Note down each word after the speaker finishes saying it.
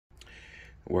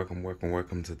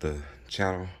Welcome to the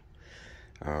channel.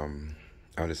 I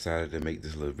decided to make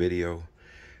this little video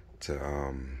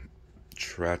to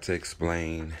try to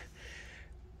explain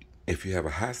if you have a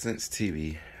Hisense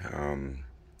TV.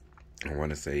 I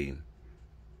want to say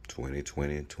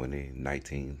 2020,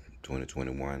 2019,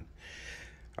 2021,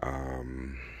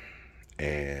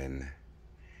 and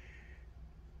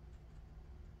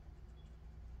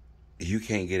you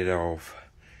can't get it off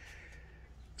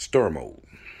store mode.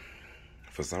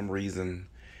 For some reason,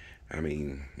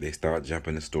 they start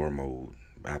jumping to store mode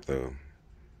after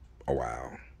a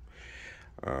while.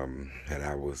 And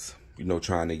I was,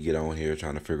 trying to get on here,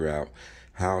 trying to figure out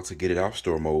how to get it off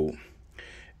store mode,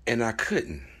 and I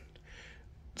couldn't.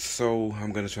 So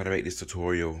I'm going to try to make this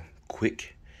tutorial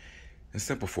quick and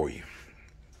simple for you.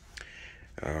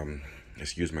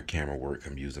 Excuse my camera work.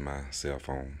 I'm using my cell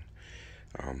phone.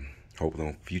 Hopefully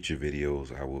on future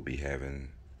videos, I will be having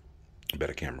a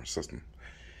better camera system.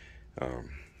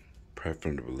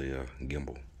 Preferably a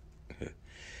gimbal.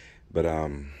 But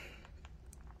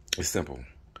it's simple.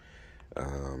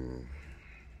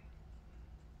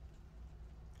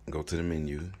 Go to the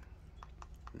menu.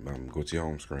 Go to your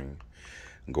home screen.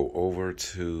 Go over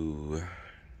to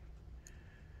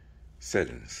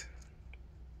settings.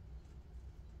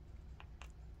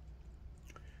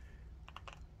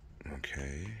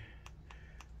 Okay.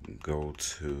 Go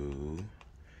to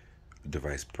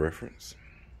device preference.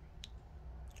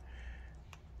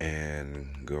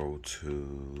 And go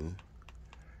to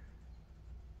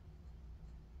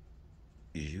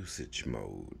usage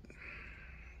mode.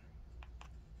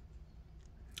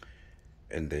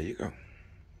 And there you go.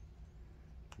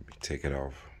 Take it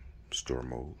off store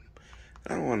mode.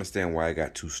 I don't understand why I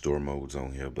got two store modes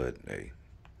on here, but hey,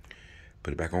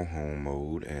 put it back on home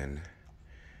mode and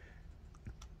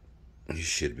you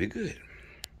should be good.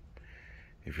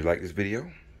 If you like this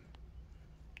video,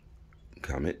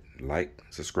 comment, like,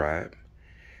 subscribe,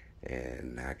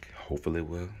 and I hopefully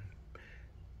will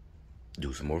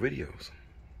do some more videos.